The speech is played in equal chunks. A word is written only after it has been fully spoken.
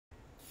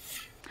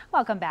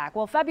Welcome back.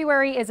 Well,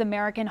 February is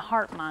American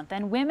Heart Month,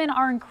 and women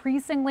are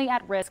increasingly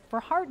at risk for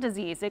heart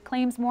disease. It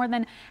claims more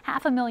than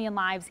 500,000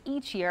 lives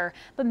each year,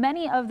 but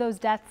many of those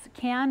deaths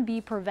can be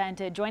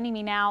prevented. Joining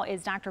me now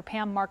is Dr.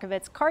 Pam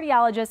Markovitz,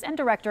 cardiologist and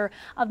director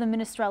of the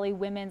Minestrelli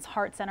Women's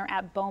Heart Center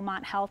at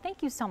Beaumont Health.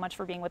 Thank you so much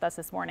for being with us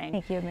this morning.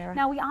 Thank you, Mira.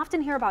 Now, we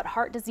often hear about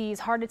heart disease,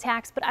 heart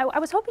attacks, but I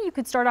was hoping you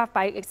could start off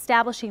by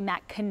establishing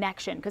that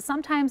connection, because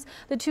sometimes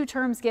the two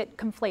terms get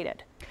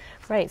conflated.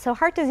 Right, so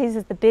heart disease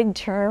is the big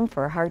term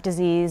for heart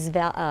disease,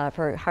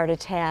 for heart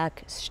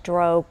attack,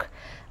 stroke,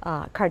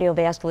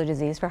 cardiovascular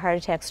disease, for heart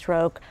attack,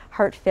 stroke,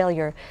 heart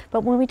failure.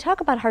 But when we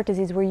talk about heart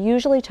disease, we're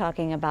usually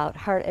talking about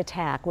heart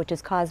attack, which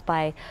is caused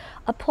by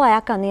a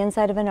plaque on the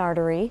inside of an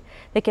artery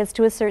that gets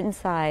to a certain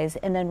size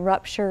and then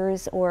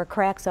ruptures or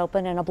cracks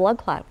open and a blood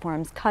clot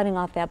forms, cutting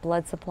off that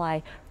blood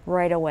supply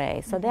right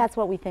away. So that's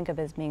what we think of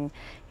as being,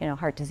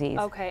 heart disease.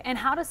 Okay, and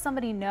how does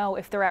somebody know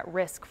if they're at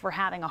risk for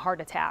having a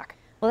heart attack?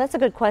 Well, that's a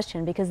good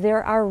question, because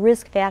there are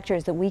risk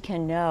factors that we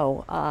can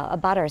know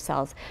about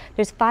ourselves.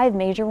 There's 5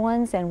 major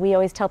ones, and we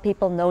always tell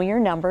people, know your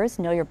numbers,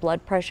 know your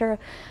blood pressure,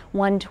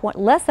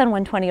 less than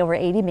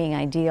 120/80 being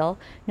ideal.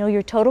 Know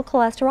your total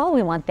cholesterol,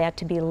 we want that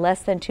to be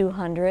less than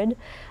 200.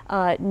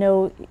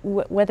 Know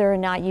whether or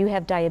not you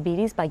have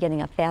diabetes by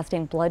getting a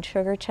fasting blood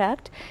sugar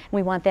checked.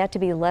 We want that to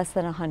be less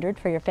than 100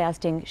 for your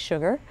fasting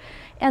sugar.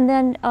 And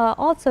then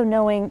also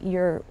knowing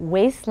your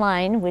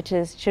waistline, which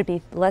should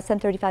be less than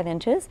 35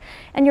 inches,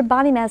 and your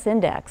body mass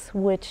index,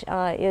 which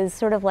is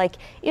sort of like,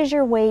 is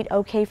your weight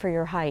okay for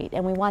your height?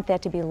 And we want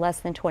that to be less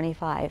than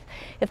 25.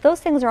 If those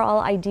things are all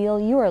ideal,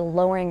 you are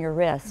lowering your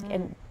risk.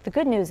 And the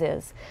good news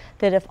is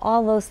that if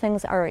all those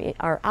things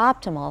are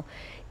optimal,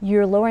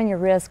 you're lowering your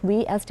risk.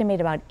 We estimate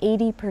about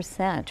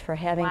 80% for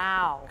having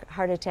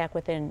heart attack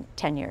within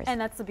 10 years. And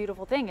that's the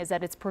beautiful thing, is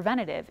that it's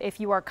preventative. If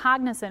you are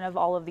cognizant of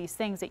all of these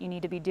things that you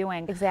need to be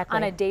doing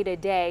on a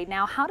day-to-day.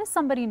 Now, how does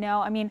somebody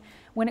know,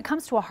 when it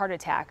comes to a heart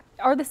attack,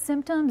 are the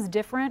symptoms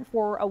different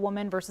for a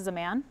woman versus a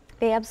man?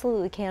 They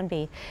absolutely can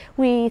be.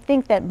 We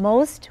think that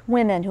most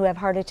women who have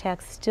heart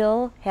attacks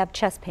still have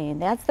chest pain.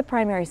 That's the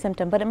primary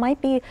symptom, but it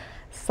might be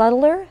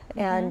subtler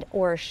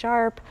or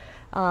sharp.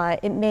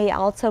 It may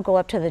also go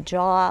up to the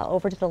jaw,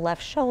 over to the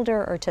left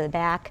shoulder, or to the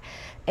back.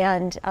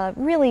 And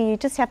really, you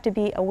just have to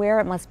be aware.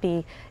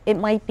 It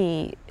might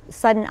be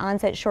sudden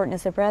onset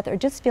shortness of breath, or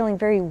just feeling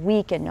very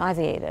weak and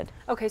nauseated.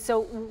 Okay,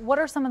 so what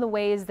are some of the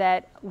ways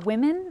that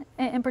women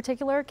in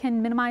particular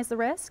can minimize the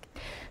risk?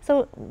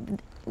 So,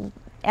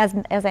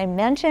 as I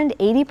mentioned,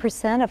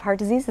 80% of heart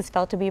disease is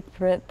felt to be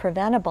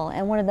preventable,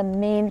 and one of the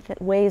main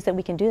ways that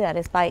we can do that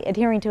is by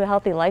adhering to a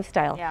healthy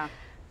lifestyle. Yeah.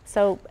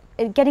 So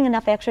getting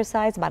enough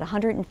exercise, about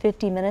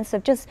 150 minutes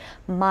of just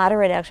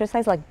moderate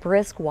exercise, like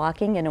brisk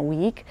walking in a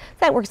week.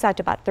 That works out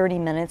to about 30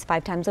 minutes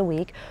 5 times a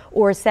week,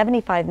 or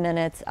 75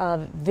 minutes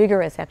of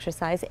vigorous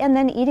exercise, and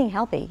then eating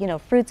healthy,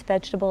 fruits,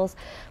 vegetables,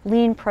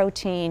 lean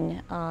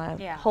protein,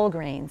 whole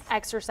grains.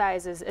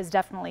 Exercise is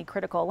definitely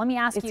critical. Let me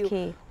ask you,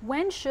 key.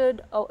 When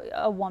should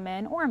a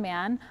woman or a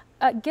man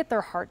get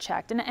their heart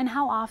checked, and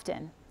how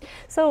often?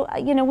 So,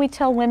 we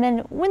tell women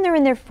when they're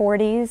in their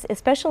 40s,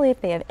 especially if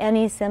they have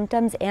any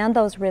symptoms and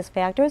those risk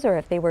factors, or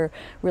if they were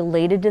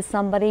related to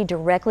somebody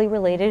directly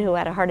related who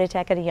had a heart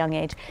attack at a young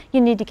age,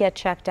 you need to get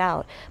checked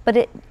out.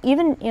 But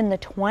even in the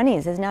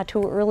 20s is not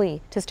too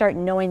early to start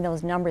knowing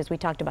those numbers we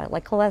talked about,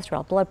 like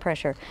cholesterol, blood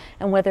pressure,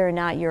 and whether or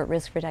not you're at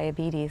risk for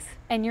diabetes.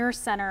 And your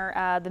center,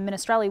 the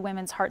Minestrelli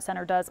Women's Heart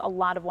Center, does a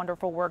lot of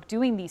wonderful work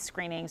doing these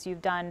screenings.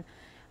 You've done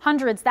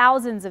hundreds,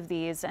 thousands of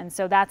these, and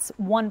so that's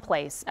one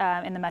place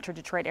in the Metro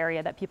Detroit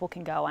area that people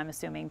can go, I'm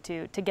assuming,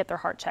 to get their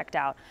heart checked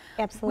out.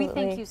 Absolutely. We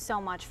thank you so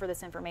much for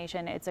this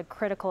information. It's a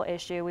critical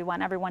issue. We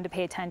want everyone to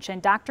pay attention.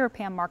 Dr.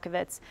 Pam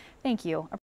Markovitz, thank you.